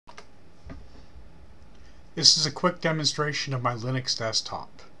This is a quick demonstration of my Linux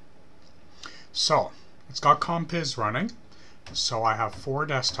desktop. So, it's got Compiz running. So I have 4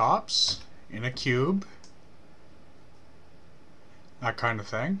 desktops in a cube, that kind of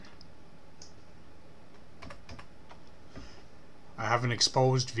thing. I have an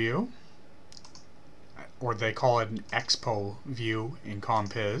exposed view, or they call it an expo view in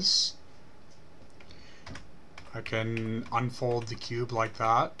Compiz. I can unfold the cube like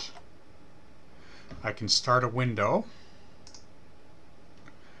that. I can start a window.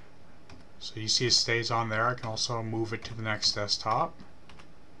 So you see it stays on there. I can also move it to the next desktop.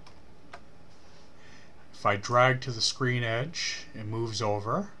 If I drag to the screen edge, it moves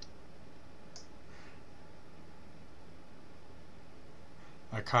over.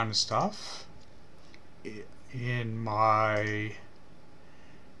 That kind of stuff. In my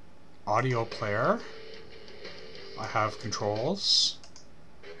audio player, I have controls.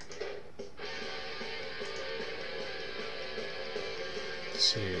 Let's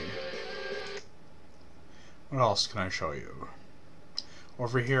see. What else can I show you?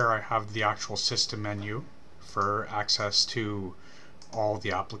 Over here I have the actual system menu for access to all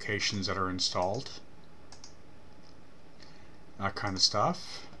the applications that are installed. That kind of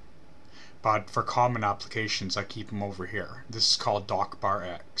stuff. But for common applications I keep them over here. This is called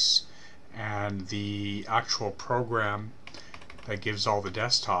DockBarX. And the actual program that gives all the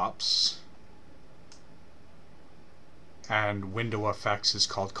desktops and window effects is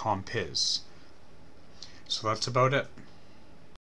called Compiz. So that's about it.